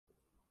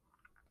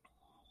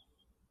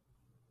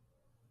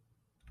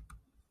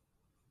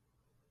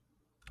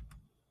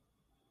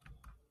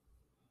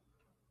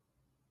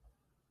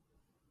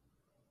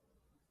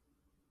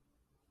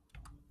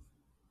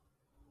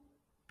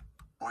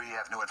We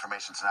have new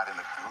information tonight in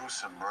the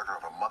gruesome murder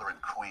of a mother in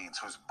Queens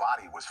whose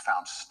body was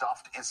found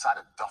stuffed inside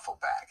a duffel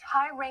bag.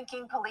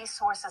 High-ranking police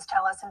sources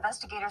tell us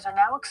investigators are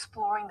now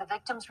exploring the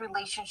victim's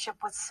relationship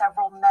with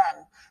several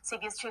men.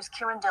 CBS 2's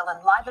Kieran Dillon,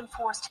 live in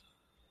Forest.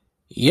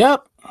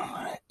 Yep.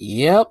 A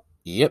lot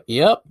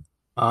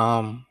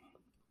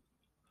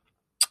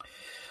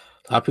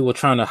of people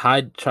try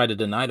to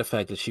deny the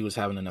fact that she was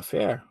having an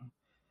affair.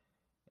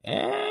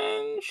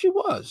 And she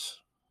was.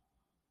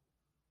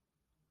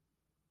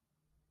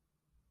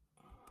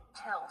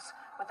 Hills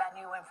with that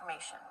new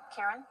information.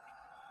 Kieran?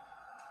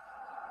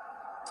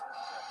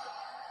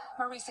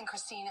 Maurice and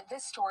Christine,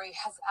 this story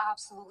has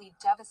absolutely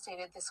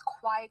devastated this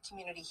quiet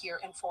community here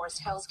in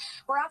Forest Hills.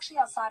 We're actually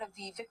outside of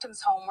the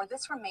victim's home where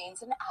this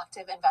remains an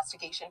active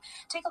investigation.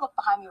 Take a look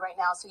behind me right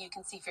now so you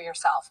can see for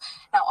yourself.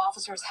 Now,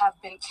 officers have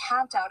been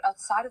camped out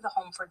outside of the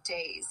home for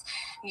days.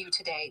 New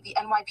today, the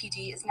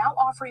NYPD is now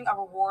offering a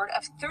reward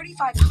of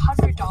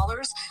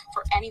 $3,500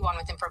 for anyone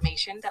with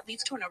information that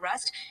leads to an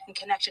arrest in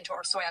connection to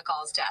Orsoya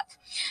Gall's death.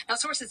 Now,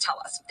 sources tell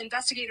us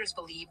investigators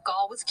believe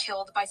Gall was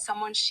killed by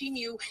someone she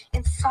knew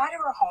inside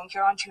of her home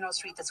here on Juno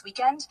Street this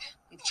weekend.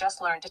 We've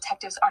just learned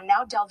detectives are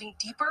now delving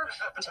deeper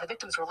into the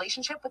victim's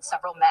relationship with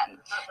several men.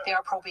 They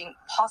are probing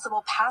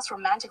possible past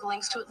romantic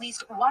links to at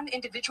least one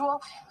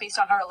individual based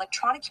on her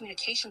electronic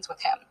communications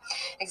with him.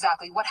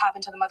 Exactly what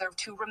happened to the mother of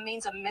two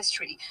remains a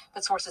mystery,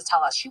 but sources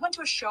tell us she went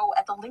to a show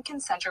at the Lincoln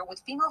Center with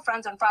female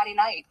friends on Friday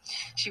night.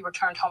 She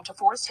returned home to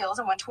Forest Hills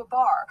and went to a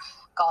bar.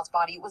 Gall's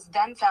body was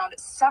then found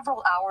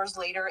several hours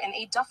later in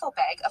a duffel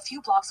bag a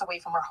few blocks away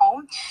from her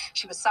home.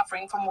 She was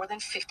suffering from more than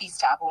 50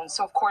 stab wounds.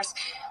 So, of course,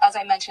 as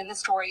I mentioned, this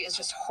story is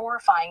just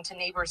horrifying to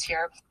neighbors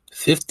here.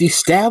 50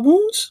 stab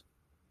wounds?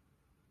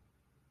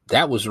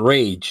 That was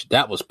rage.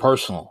 That was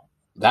personal.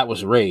 That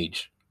was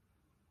rage.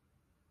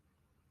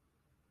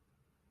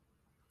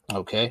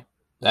 Okay?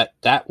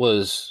 That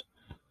was...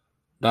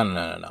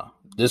 No.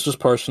 This was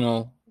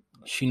personal.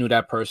 She knew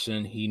that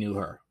person. He knew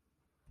her.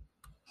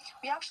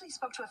 We actually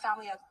spoke to a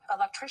family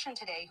electrician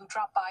today who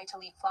dropped by to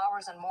leave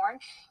flowers and mourn.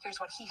 Here's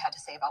what he had to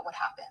say about what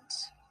happened.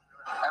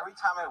 Every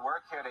time I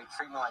work here, they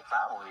treat me like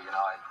family,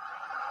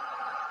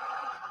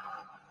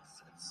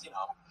 It's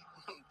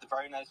a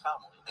very nice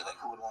family. Like,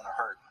 who would want to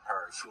hurt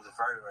her? She was a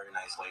very, very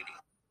nice lady.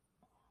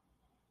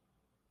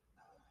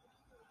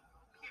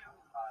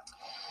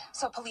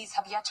 So police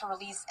have yet to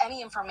release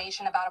any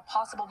information about a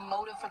possible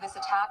motive for this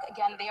attack.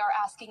 Again, they are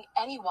asking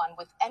anyone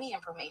with any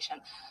information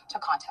to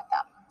contact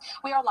them.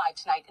 We are live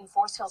tonight in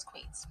Forest Hills,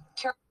 Queens.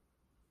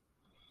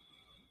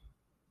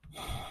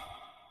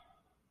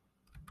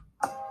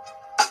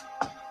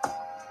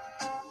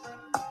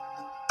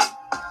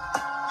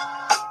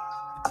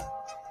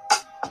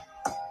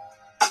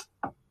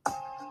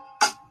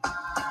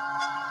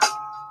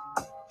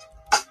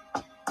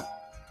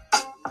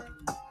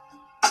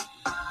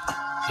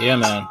 Yeah,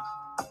 man.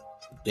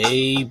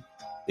 They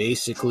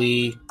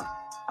basically...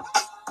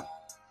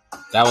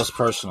 That was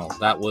personal.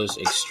 That was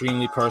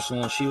extremely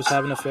personal. And she was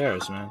having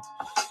affairs, man.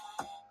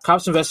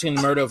 Cops investigating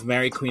the murder of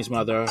Mary Queen's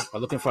mother are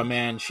looking for a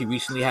man she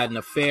recently had an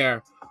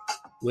affair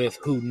with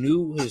who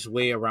knew his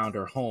way around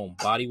her home.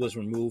 Body was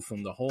removed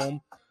from the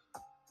home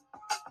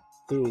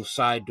through a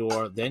side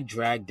door, then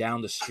dragged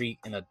down the street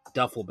in a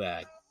duffel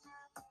bag.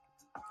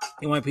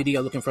 NYPD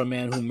are looking for a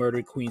man who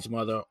murdered Queen's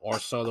mother,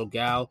 Orsoya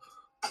Gall,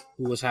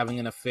 who was having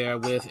an affair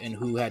with and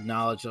who had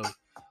knowledge of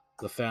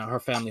her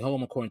family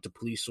home. According to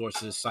police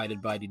sources cited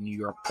by the New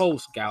York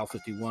Post, Gall,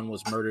 51,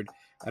 was murdered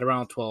at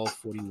around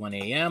 12:41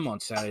 a.m. on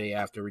Saturday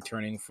after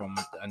returning from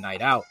a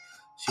night out.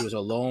 She was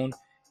alone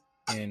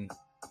in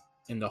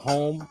the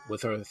home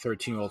with her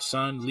 13-year-old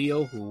son,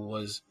 Leo,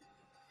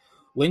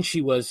 when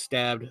she was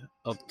stabbed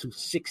up to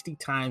 60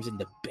 times in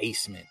the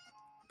basement.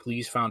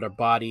 Police found her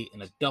body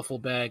in a duffel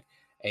bag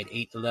at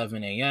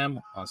 8:11 a.m.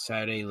 on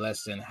Saturday,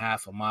 less than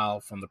half a mile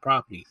from the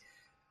property.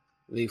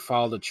 They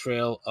followed a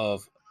trail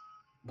of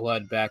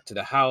blood back to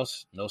the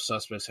house. No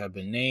suspects have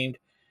been named,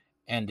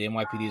 and the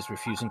NYPD is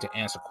refusing to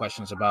answer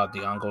questions about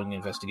the ongoing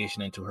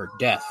investigation into her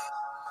death.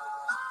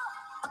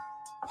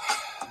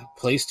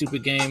 Play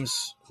stupid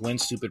games, win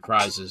stupid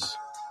prizes.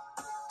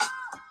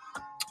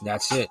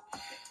 That's it.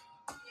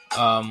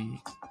 A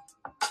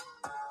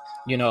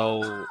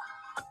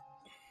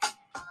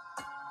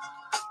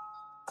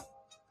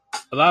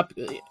lot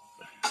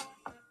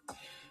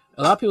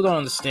of people don't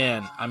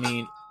understand. I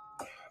mean,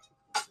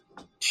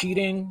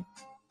 cheating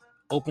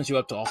opens you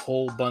up to a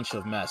whole bunch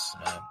of mess,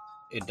 man.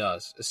 It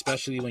does,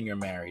 especially when you're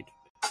married.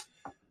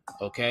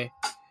 Okay?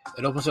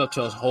 It opens up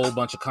to a whole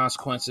bunch of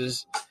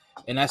consequences,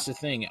 and that's the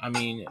thing. I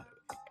mean,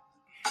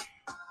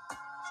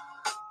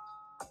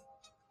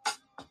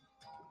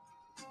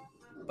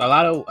 a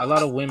lot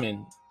of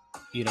women,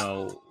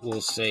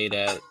 will say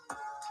that.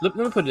 Let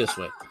me put it this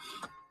way: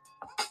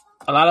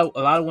 a lot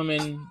of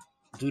women,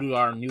 due to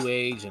our new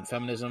age and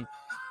feminism,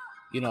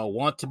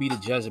 want to be the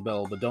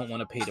Jezebel, but don't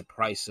want to pay the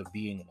price of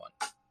being one.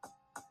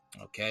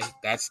 Okay,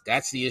 that's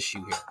the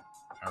issue here.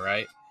 All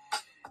right,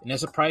 and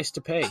there's a price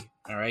to pay.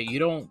 All right, you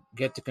don't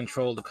get to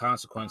control the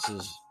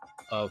consequences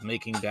of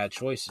making bad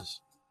choices.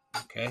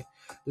 Okay.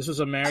 This was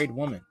a married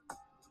woman.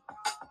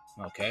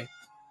 Okay.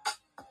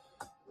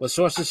 But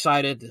sources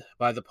cited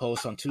by the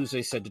Post on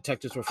Tuesday said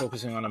detectives were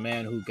focusing on a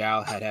man who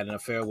Gal had an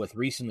affair with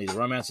recently. The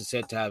romance is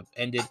said to have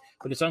ended,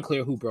 but it's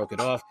unclear who broke it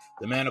off.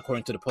 The man,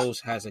 according to the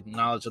Post, has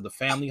knowledge of the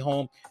family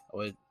home and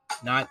would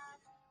not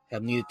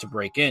have needed to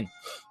break in.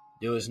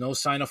 There was no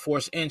sign of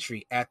forced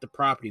entry at the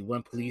property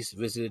when police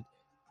visited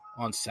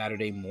on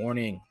Saturday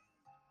morning.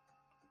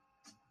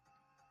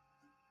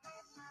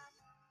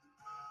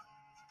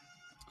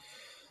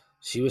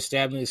 She was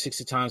stabbed nearly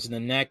 60 times in the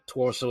neck,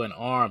 torso, and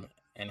arm,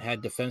 and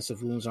had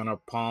defensive wounds on her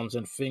palms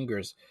and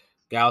fingers.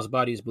 Gal's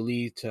body is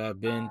believed to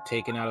have been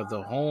taken out of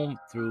the home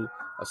through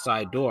a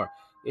side door.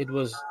 It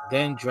was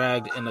then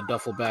dragged in a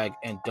duffel bag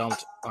and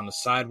dumped on the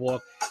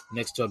sidewalk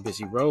next to a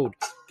busy road.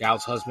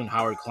 Gal's husband,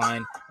 Howard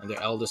Klein, and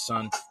their eldest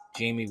son,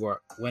 Jamie,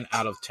 went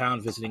out of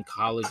town visiting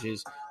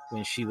colleges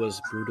when she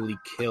was brutally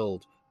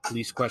killed.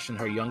 Police questioned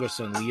her younger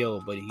son,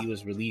 Leo, but he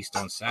was released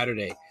on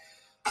Saturday.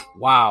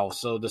 Wow.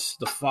 So the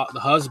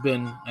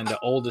husband and the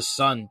oldest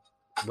son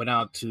went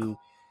out to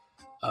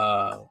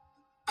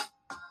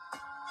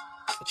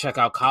check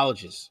out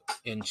colleges,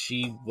 and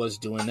she was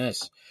doing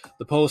this.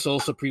 The Post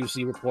also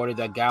previously reported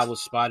that Gal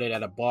was spotted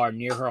at a bar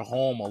near her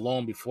home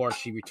alone before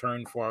she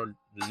returned for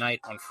the night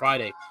on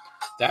Friday.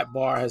 That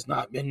bar has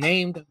not been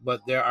named,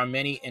 but there are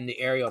many in the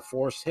area of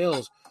Forest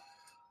Hills,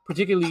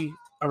 particularly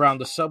around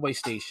the subway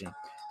station.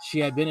 She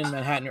had been in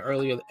Manhattan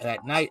earlier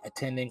that night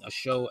attending a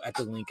show at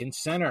the Lincoln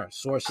Center.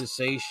 Sources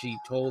say she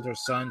told her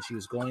son she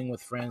was going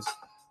with friends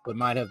but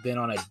might have been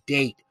on a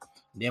date.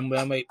 The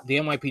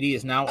NYPD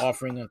is now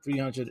offering a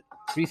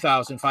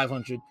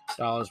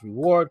 $3,500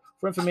 reward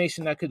for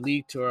information that could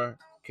lead to her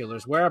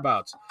killer's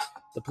whereabouts.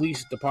 The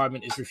police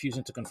department is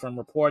refusing to confirm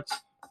reports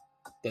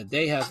that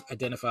they have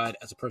identified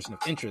as a person of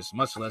interest,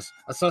 much less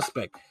a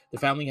suspect. The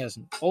family has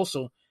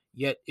also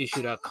yet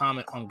issued a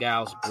comment on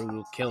Gal's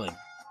brutal killing.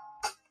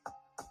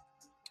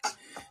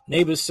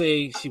 Neighbors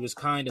say she was a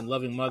kind and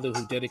loving mother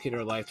who dedicated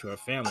her life to her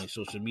family.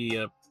 Social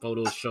media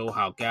photos show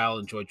how Gal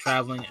enjoyed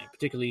traveling, and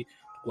particularly to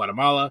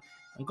Guatemala,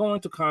 and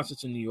going to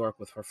concerts in New York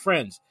with her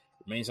friends.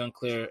 It remains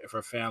unclear if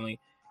her family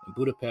in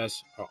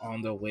Budapest are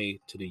on their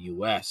way to the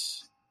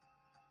U.S.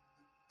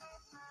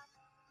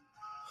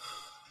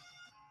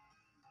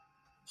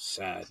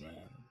 Sad,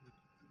 man.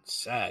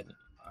 Sad.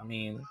 I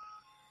mean,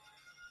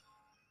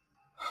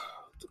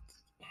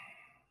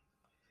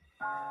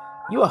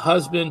 you a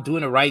husband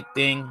doing the right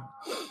thing,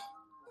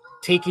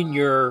 taking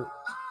your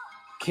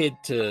kid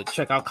to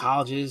check out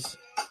colleges,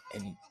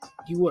 and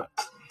you were...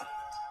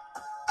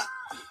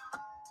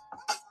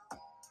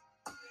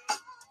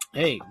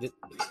 Hey,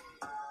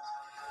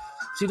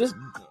 see, this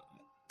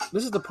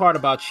is the part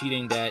about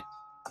cheating that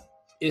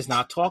is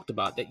not talked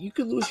about, that you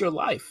could lose your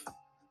life.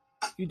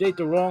 You date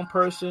the wrong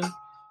person,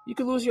 you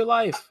could lose your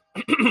life.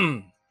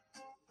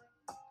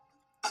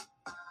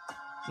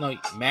 No,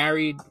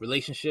 married,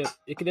 relationship,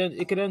 it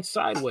could end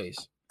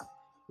sideways.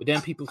 But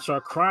then people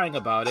start crying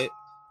about it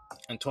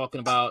and talking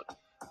about,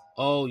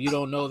 oh, you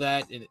don't know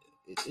that.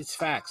 It's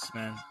facts,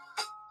 man.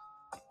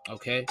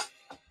 Okay?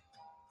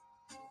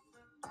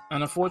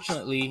 And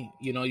unfortunately,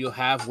 you'll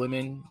have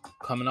women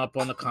coming up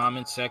on the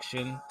comment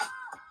section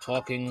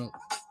talking,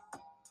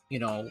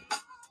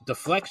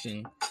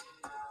 deflection,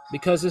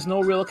 because there's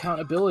no real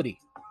accountability.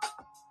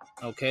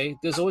 Okay?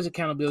 There's always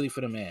accountability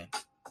for the man.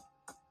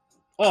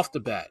 Off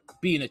the bat,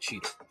 being a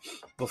cheater.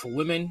 But for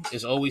women,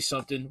 it's always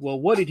something, well,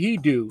 what did he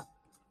do?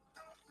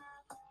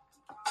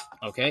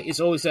 Okay? It's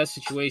always that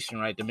situation,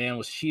 right? The man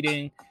was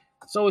cheating.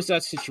 It's always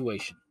that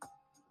situation.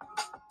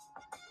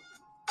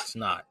 It's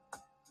not.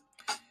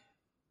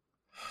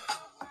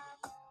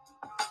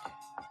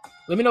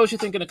 Let me know what you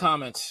think in the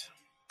comments.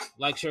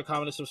 Like, share,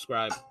 comment, and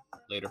subscribe.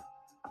 Later.